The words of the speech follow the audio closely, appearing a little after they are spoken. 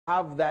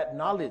have that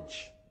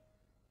knowledge.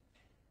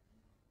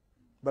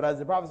 But as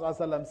the Prophet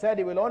ﷺ said,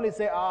 he will only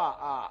say,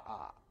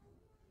 ah.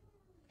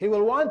 He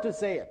will want to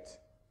say it,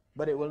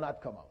 but it will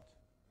not come out.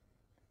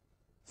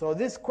 So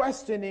this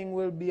questioning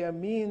will be a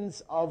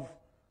means of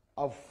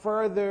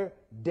further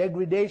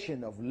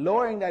degradation, of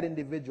lowering that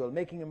individual,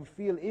 making him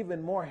feel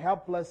even more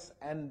helpless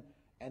and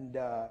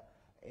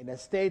in a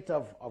state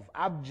of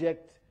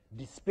abject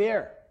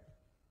despair.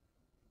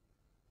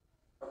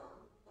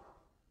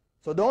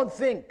 So don't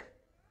think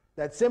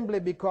that simply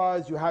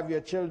because you have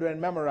your children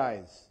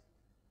memorize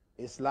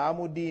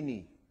Islamu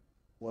Dini,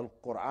 wal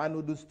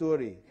Qur'anu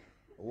Dusturi,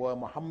 wa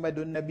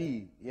Muhammadun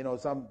Nabi,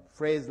 some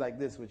phrase like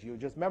this, which you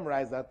just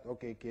memorize that.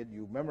 Okay, kid,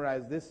 you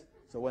memorize this,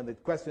 so when the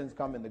questions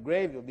come in the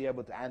grave, you'll be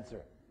able to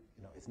answer.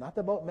 It's not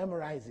about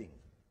memorizing.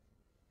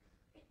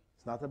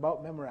 It's not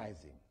about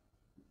memorizing.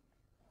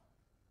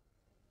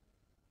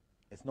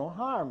 It's no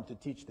harm to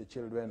teach the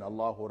children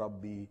Allahu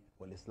Rabbi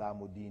wal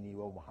Islamu Dini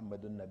wa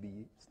Muhammadun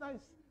Nabi. It's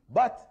nice.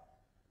 But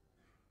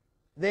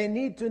they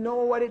need to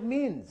know what it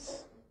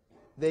means.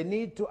 They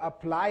need to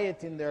apply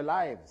it in their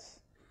lives.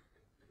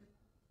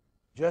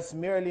 Just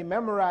merely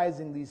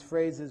memorizing these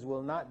phrases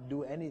will not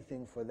do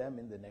anything for them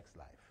in the next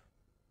life.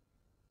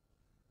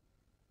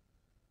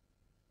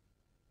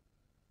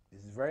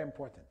 This is very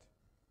important.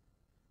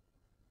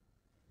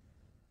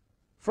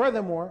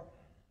 Furthermore,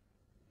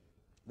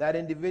 that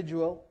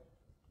individual,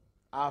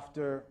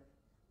 after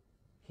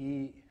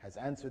he has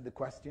answered the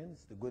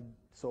questions, the good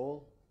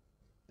soul,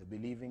 the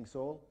believing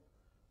soul,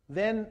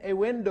 then a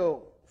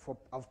window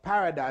of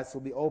paradise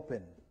will be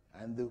open,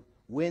 and the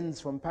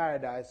winds from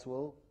paradise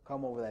will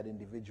come over that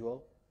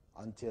individual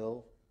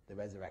until the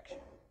resurrection.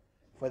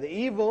 For the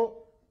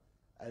evil,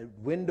 a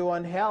window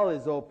on hell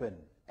is open,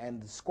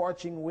 and the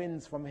scorching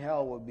winds from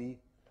hell will be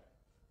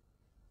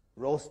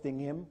roasting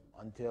him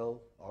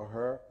or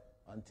her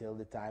until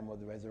the time of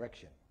the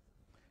resurrection.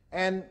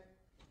 And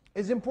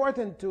it's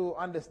important to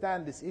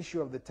understand this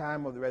issue of the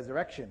time of the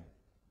resurrection,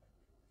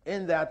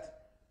 in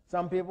that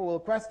some people will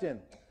question,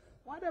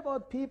 what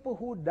about people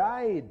who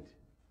died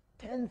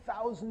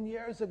 10,000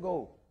 years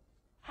ago?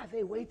 Are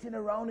they waiting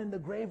around in the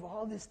grave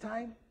all this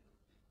time?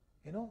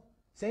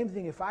 Same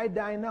thing, if I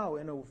die now,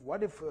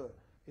 what if,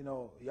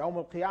 Yawm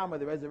al-Qiyamah,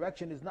 the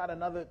resurrection, is not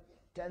another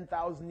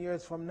 10,000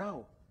 years from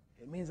now?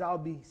 It means I'll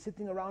be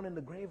sitting around in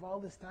the grave all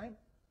this time?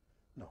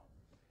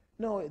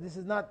 No, this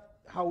is not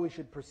how we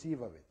should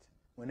perceive of it.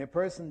 When a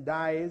person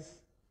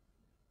dies,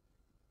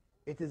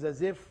 it is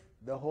as if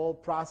the whole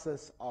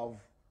process of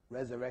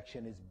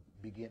resurrection is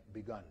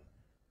begun.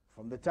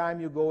 From the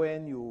time you go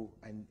in, you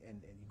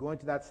go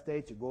into that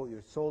state,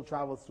 your soul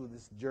travels through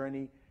this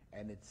journey,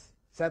 and it's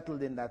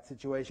settled in that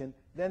situation,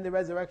 then the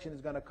resurrection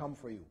is going to come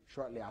for you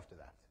shortly after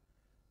that.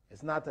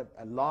 It's not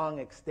a long,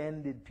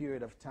 extended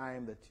period of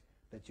time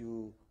that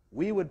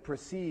we would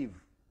perceive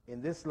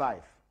in this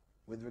life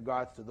with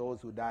regards to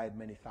those who died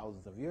many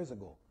thousands of years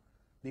ago.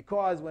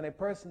 Because when a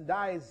person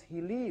dies, he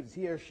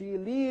or she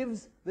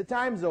leaves the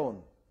time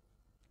zone.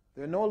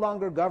 They're no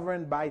longer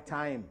governed by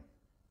time.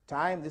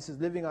 Time, this is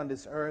living on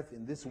this earth,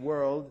 in this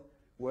world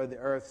where the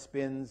earth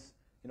spins.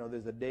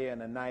 There's a day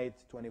and a night,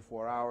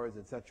 24 hours,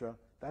 etc.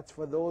 That's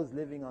for those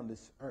living on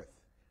this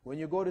earth. When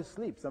you go to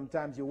sleep,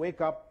 sometimes you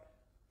wake up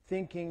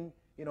thinking,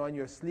 in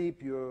your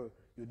sleep, you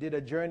did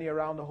a journey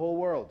around the whole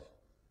world.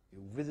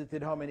 You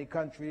visited how many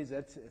countries,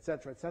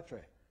 etc.,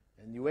 etc.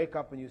 And you wake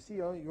up and you see,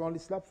 you only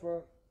slept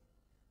for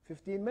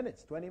 15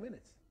 minutes, 20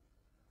 minutes.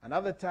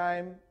 Another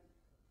time,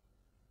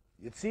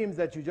 it seems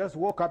that you just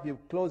woke up, you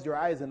closed your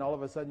eyes, and all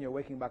of a sudden you're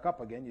waking back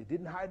up again. You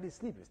didn't hardly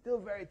sleep. You're still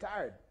very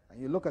tired. And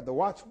you look at the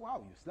watch,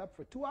 wow, you slept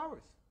for 2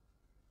 hours.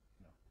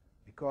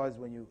 Because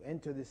when you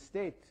enter this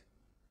state,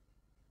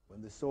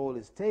 when the soul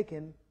is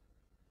taken,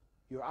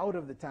 you're out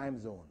of the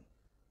time zone.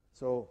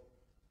 So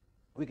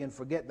we can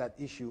forget that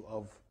issue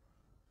of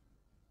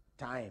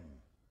time.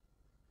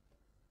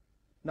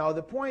 Now,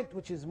 the point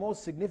which is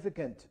most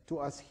significant to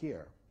us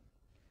here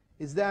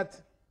is that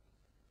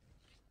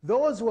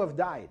those who have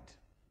died,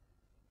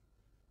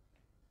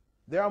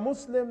 there are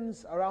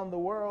Muslims around the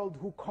world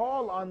who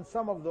call on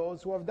some of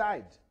those who have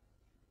died,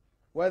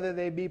 whether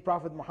they be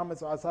Prophet Muhammad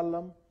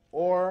ﷺ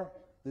or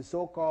the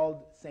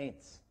so-called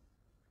saints.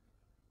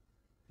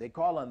 They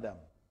call on them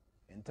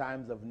in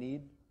times of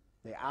need.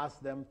 They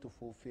ask them to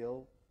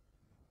fulfill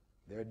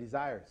their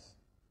desires,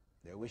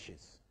 their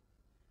wishes.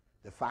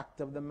 The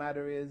fact of the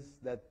matter is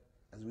that,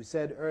 as we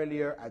said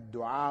earlier,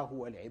 ad-du'a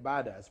huwa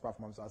al-ibadah, as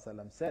Prophet Muhammad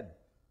ﷺ said,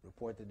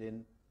 reported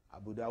in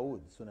Abu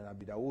Dawood, Sunan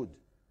Abu Dawood,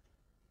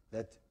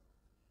 that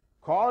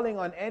calling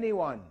on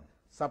anyone,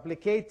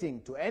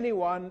 supplicating to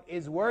anyone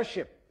is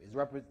worship.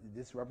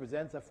 This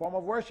represents a form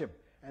of worship.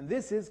 And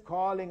this is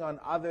calling on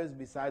others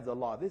besides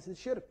Allah. This is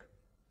shirk.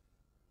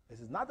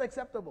 This is not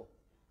acceptable.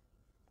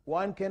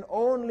 One can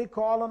only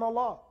call on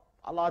Allah.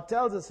 Allah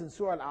tells us in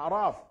Surah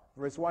Al-A'raf,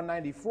 verse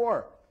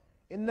 194,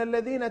 إِنَّ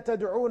الَّذِينَ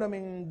تَدْعُونَ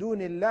مِن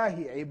دُونِ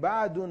اللَّهِ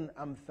عِبَادٌ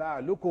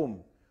أَمْثَالُكُمْ.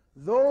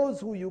 Those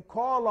who you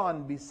call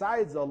on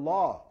besides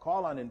Allah,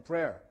 call on in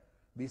prayer,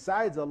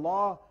 besides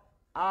Allah,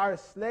 are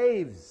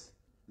slaves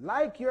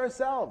like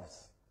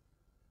yourselves.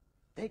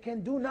 They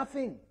can do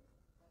nothing.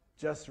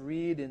 Just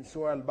read in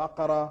Surah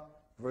Al-Baqarah,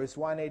 verse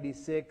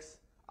 186,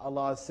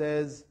 Allah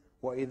says,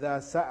 وَإِذَا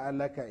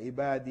سَأَلَكَ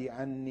عِبَادِي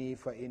عَنِّي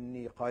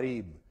فَإِنِّي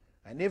قَرِيبٌ.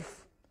 And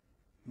if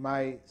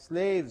my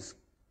slaves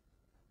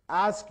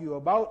ask you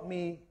about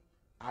me,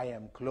 I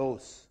am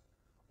close.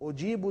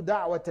 أُجِيبُ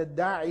دَعْوَةَ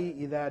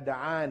الدَّاعِي إِذَا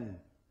دَعَانِ.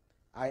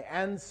 I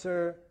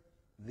answer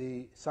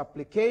the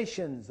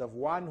supplications of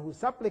one who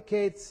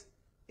supplicates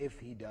if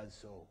he does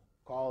so,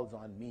 calls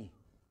on me.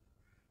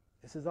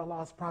 This is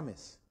Allah's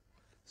promise.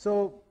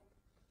 So,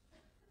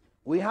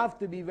 we have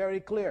to be very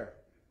clear.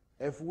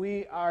 If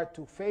we are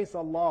to face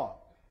Allah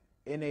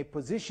in a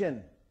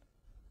position,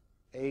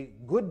 a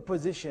good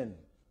position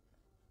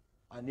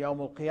on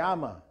Yawm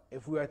al-Qiyamah,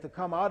 if we are to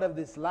come out of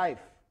this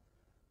life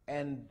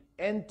and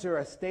enter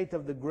a state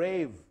of the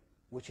grave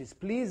which is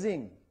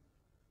pleasing,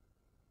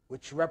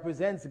 which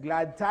represents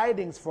glad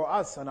tidings for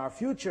us and our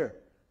future,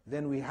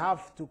 then we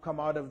have to come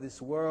out of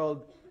this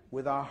world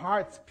with our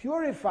hearts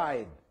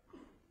purified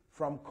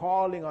from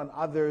calling on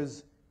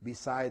others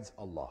besides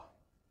Allah.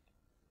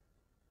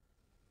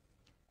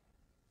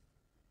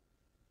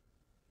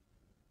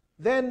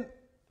 Then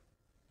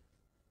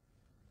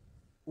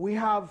we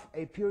have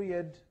a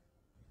period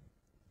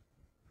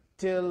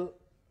till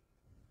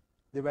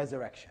the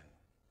resurrection.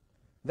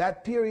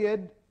 That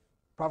period,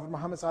 Prophet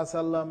Muhammad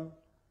ﷺ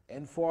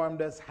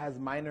informed us, has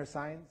minor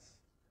signs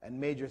and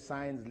major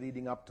signs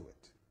leading up to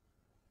it.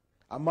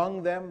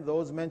 Among them,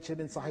 those mentioned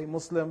in Sahih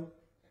Muslim,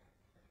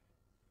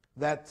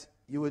 that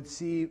you would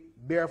see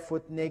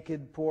barefoot,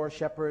 naked, poor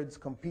shepherds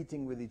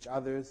competing with each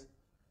others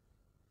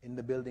in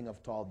the building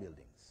of tall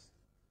buildings.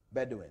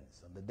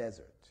 Bedouins on the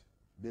desert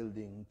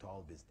building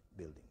tall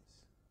buildings.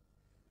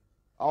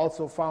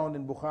 Also found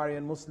in Bukhari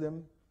and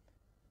Muslim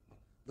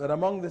that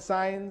among the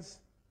signs,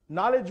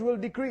 knowledge will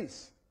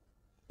decrease,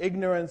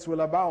 ignorance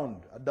will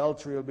abound,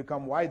 adultery will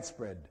become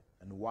widespread,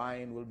 and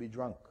wine will be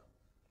drunk.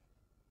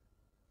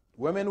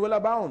 Women will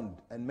abound,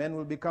 and men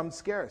will become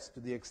scarce to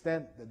the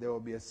extent that there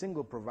will be a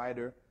single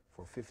provider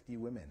for 50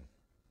 women.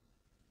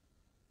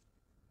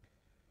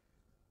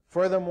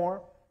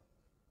 Furthermore,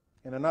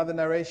 in another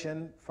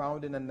narration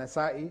found in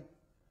An-Nasa'i,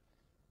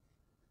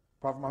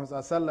 Prophet Muhammad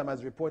ﷺ,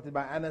 as reported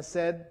by Anas,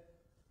 said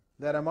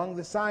that among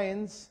the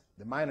signs,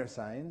 the minor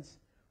signs,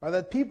 are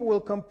that people will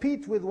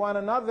compete with one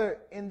another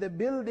in the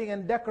building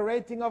and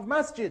decorating of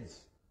masjids.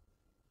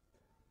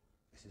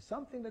 This is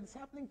something that is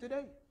happening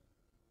today.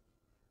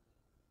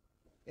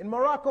 In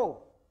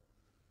Morocco,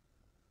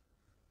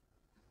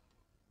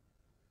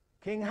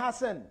 King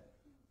Hassan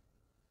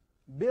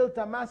built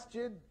a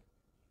masjid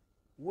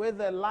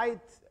with a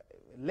light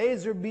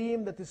laser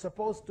beam that is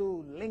supposed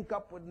to link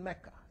up with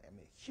Mecca. I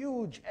mean,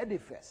 huge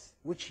edifice,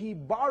 which he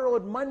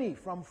borrowed money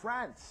from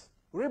France,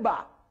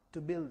 riba,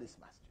 to build this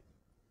masjid.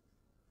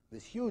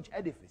 This huge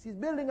edifice. He's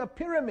building a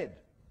pyramid,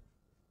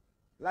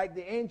 like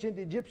the ancient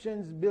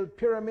Egyptians built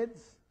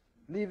pyramids,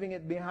 leaving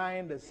it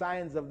behind as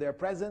signs of their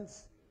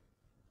presence.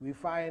 We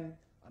find,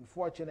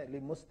 unfortunately,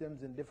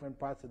 Muslims in different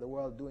parts of the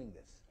world doing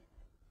this.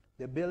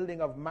 The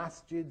building of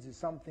masjids is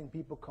something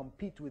people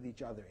compete with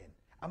each other in.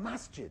 A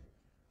masjid.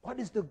 What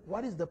is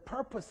the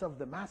purpose of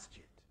the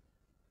masjid?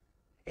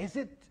 Is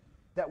it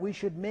that we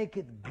should make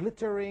it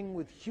glittering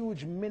with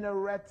huge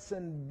minarets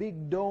and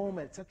big dome,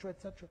 etc.,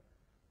 etc.?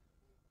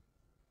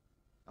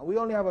 And we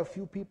only have a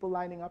few people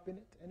lining up in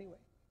it anyway.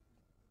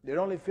 It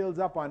only fills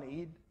up on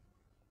Eid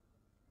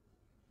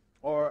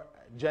or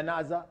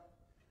Janazah.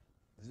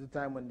 This is the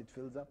time when it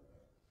fills up.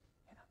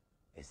 You know,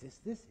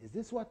 is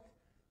this what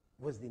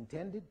was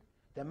intended?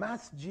 The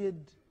masjid,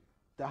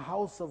 the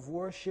house of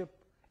worship,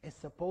 is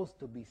supposed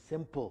to be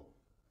simple.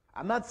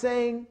 I'm not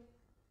saying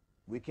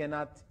we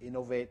cannot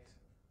innovate,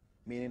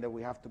 meaning that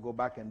we have to go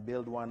back and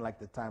build one like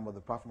the time of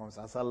the Prophet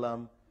Muhammad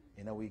ﷺ.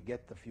 You know, we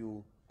get a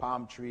few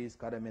palm trees,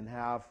 cut them in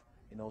half,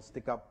 you know,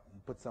 stick up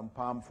and put some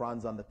palm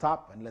fronds on the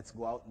top, and let's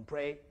go out and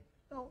pray.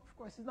 No, of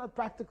course, it's not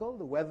practical.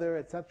 The weather,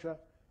 etc.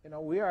 You know,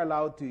 we are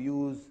allowed to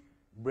use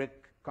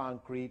brick,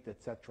 concrete,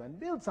 etc., and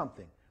build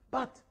something.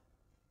 But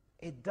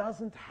it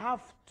doesn't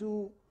have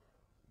to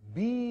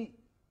be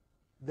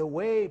the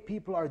way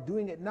people are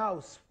doing it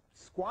now,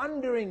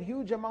 squandering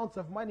huge amounts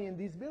of money in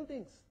these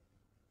buildings.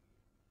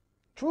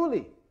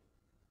 Truly,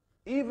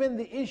 even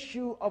the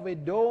issue of a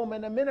dome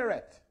and a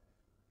minaret.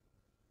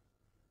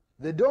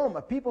 The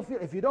dome, people feel,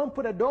 if you don't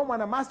put a dome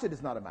on a masjid,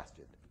 it's not a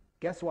masjid.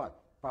 Guess what?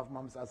 Prophet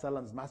Muhammad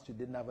ﷺ's masjid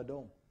didn't have a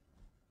dome.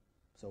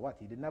 So what?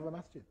 He didn't have a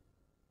masjid.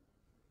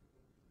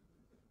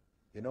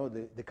 You know,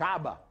 the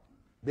Kaaba,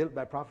 built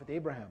by Prophet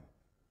Abraham,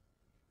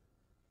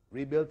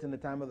 rebuilt in the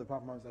time of the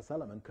Prophet Muhammad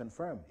ﷺ, and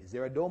confirmed. Is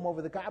there a dome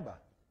over the Kaaba?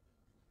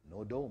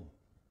 No dome.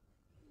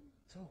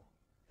 So,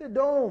 the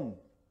dome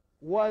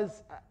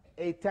was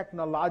a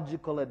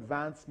technological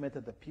advancement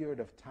at a period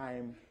of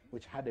time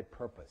which had a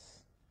purpose.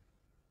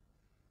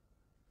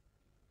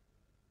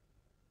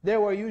 There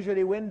were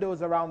usually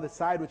windows around the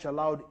side which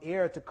allowed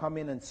air to come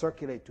in and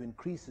circulate, to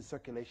increase the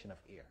circulation of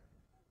air.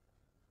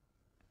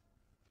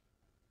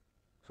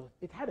 So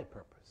it had a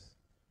purpose.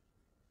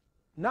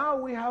 Now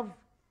we have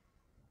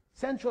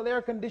central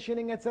air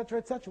conditioning, etc.,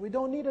 etc. We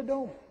don't need a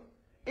dome.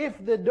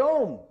 If the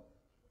dome,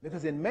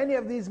 because in many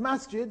of these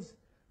masjids,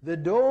 the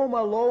dome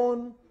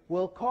alone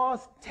will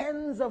cost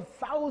tens of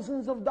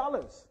thousands of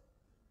dollars.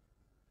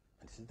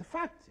 And this is the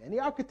fact. Any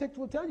architect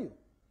will tell you.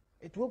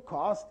 It will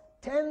cost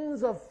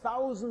tens of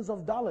thousands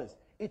of dollars.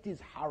 It is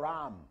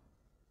haram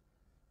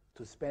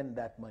to spend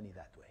that money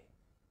that way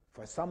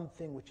for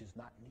something which is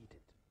not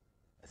needed.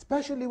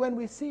 Especially when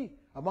we see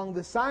among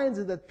the signs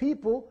is that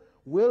people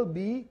will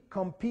be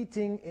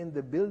competing in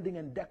the building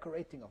and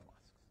decorating of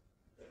mosques.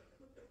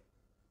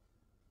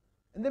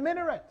 And the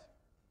minaret.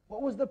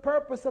 What was the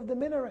purpose of the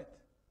minaret?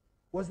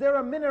 Was there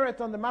a minaret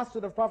on the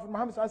masjid of Prophet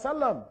Muhammad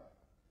ﷺ?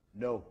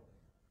 No.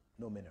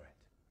 No minaret.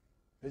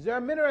 Is there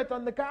a minaret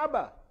on the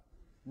Kaaba?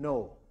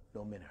 No.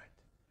 No minaret.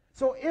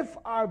 So if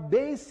our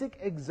basic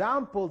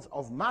examples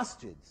of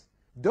masjids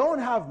don't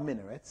have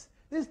minarets,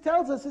 this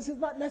tells us this is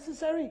not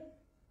necessary.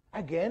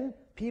 Again,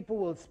 people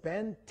will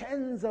spend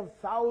tens of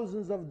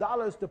thousands of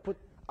dollars to put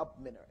up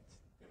minarets.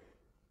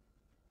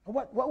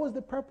 What was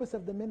the purpose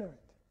of the minaret?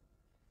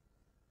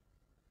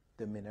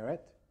 The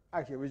minaret,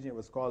 actually originally it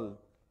was called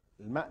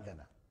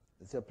al-Ma'dana.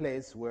 It's a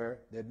place where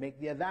they'd make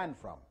the adhan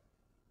from.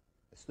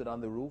 It stood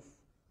on the roof.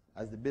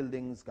 As the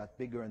buildings got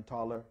bigger and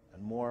taller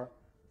and more,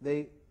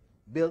 they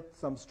built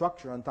some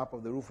structure on top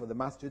of the roof of the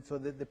masjid so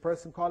that the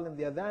person calling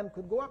the adhan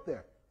could go up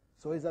there,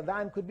 so his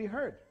adhan could be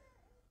heard.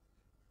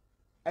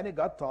 And it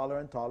got taller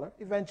and taller.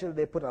 Eventually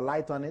they put a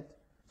light on it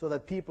so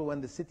that people,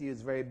 when the city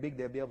is very big,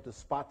 they'll be able to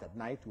spot at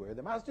night where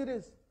the masjid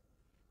is.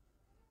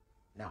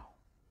 Now,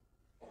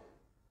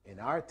 in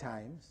our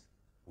times,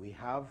 we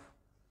have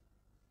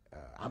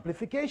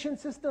amplification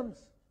systems.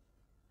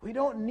 We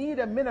don't need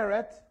a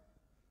minaret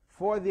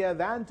for the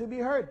adhan to be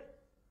heard.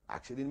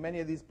 Actually, in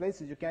many of these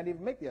places, you can't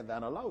even make the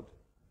adhan aloud.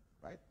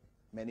 Right?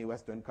 Many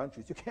Western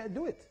countries, you can't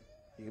do it.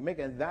 You can make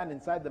an adhan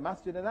inside the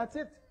masjid and that's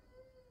it.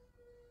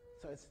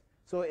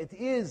 So it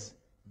is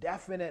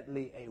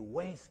definitely a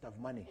waste of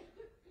money.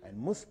 And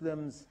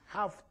Muslims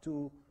have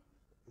to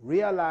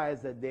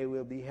realize that they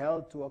will be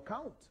held to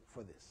account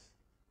for this.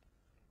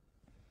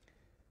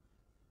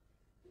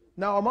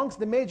 Now, amongst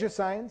the major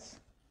signs,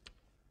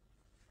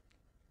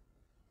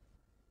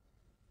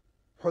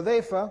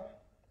 Hudhayfa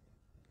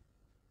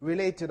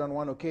related on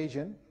one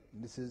occasion,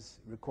 this is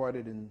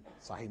recorded in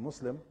Sahih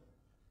Muslim,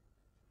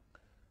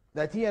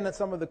 that he and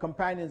some of the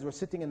companions were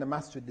sitting in the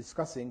masjid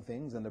discussing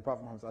things, and the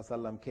Prophet Muhammad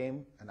ﷺ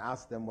came and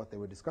asked them what they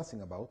were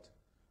discussing about,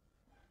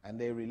 and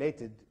they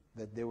related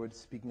that they were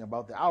speaking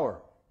about the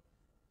hour.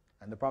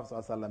 And the Prophet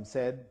ﷺ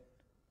said,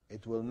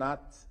 "It will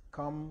not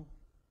come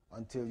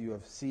until you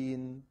have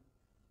seen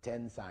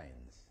 10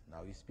 signs."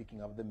 Now he's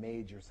speaking of the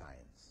major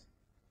signs.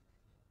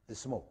 The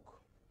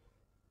smoke,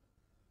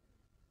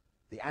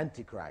 the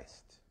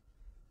Antichrist,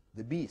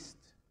 the beast,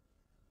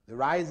 the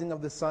rising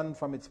of the sun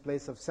from its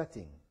place of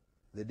setting,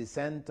 the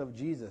descent of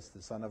Jesus,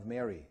 the son of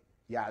Mary,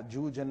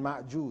 Ya'juj and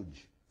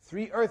Ma'juj,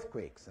 3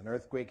 earthquakes, an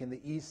earthquake in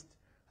the east,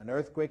 an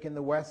earthquake in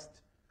the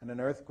west, and an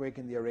earthquake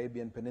in the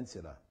Arabian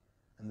Peninsula.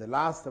 And the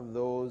last of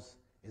those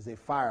is a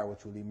fire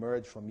which will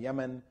emerge from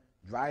Yemen,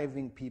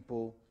 driving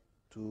people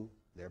to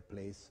their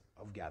place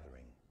of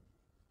gathering.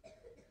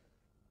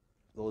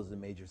 Those are the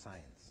major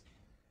signs.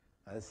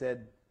 As I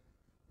said,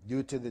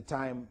 due to the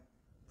time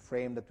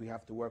frame that we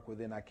have to work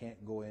within, I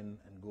can't go in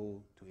and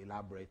go to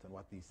elaborate on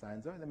what these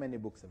signs are. There are many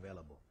books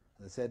available.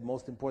 As I said,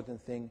 most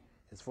important thing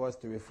is for us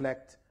to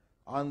reflect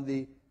on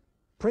the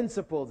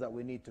principles that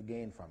we need to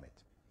gain from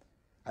it.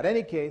 At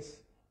any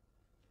case,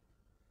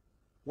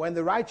 when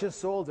the righteous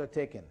souls are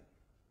taken,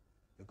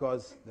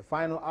 because the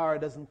final hour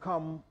doesn't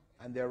come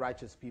and there are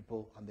righteous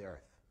people on the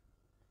earth.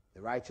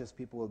 The righteous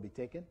people will be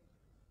taken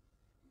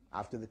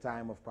after the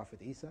time of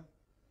Prophet Isa,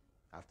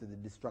 after the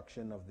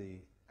destruction of the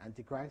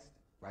Antichrist.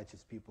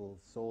 Righteous people's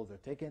souls are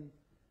taken,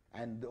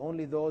 and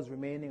only those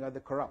remaining are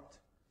the corrupt.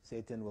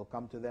 Satan will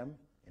come to them,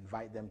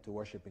 invite them to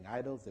worshiping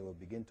idols. They will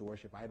begin to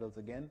worship idols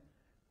again,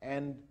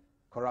 and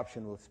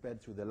corruption will spread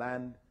through the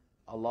land.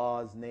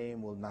 Allah's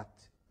name will not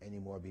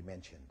anymore be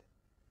mentioned.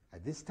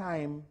 At this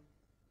time,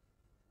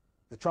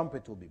 the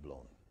trumpet will be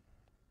blown.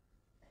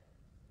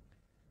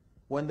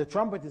 When the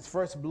trumpet is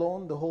first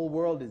blown, the whole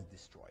world is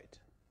destroyed.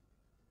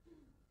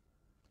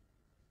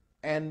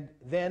 And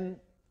then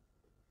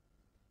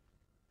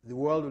the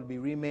world will be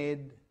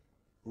remade,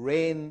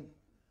 rain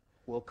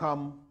will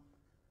come,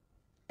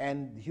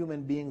 and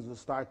human beings will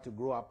start to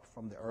grow up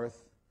from the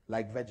earth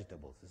like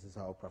vegetables. This is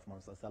how Prophet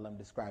Muhammad ﷺ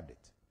described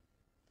it.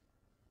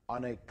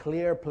 On a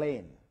clear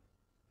plain.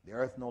 The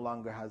earth no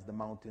longer has the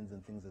mountains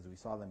and things as we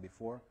saw them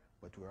before,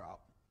 but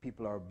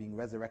people are being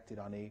resurrected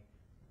on a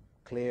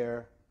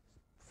clear,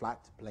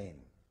 flat plain.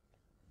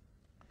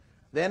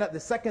 Then at the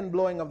second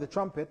blowing of the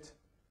trumpet,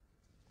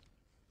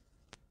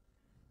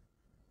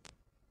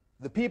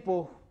 the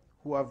people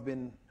who have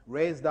been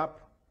raised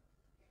up,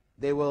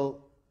 they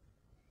will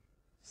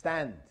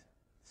stand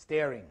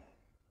staring.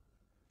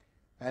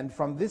 And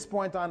from this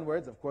point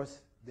onwards, of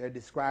course, they're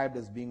described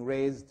as being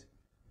raised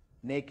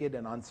naked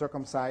and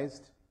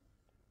uncircumcised.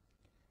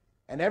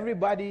 And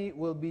everybody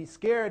will be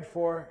scared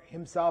for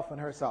himself and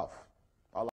herself.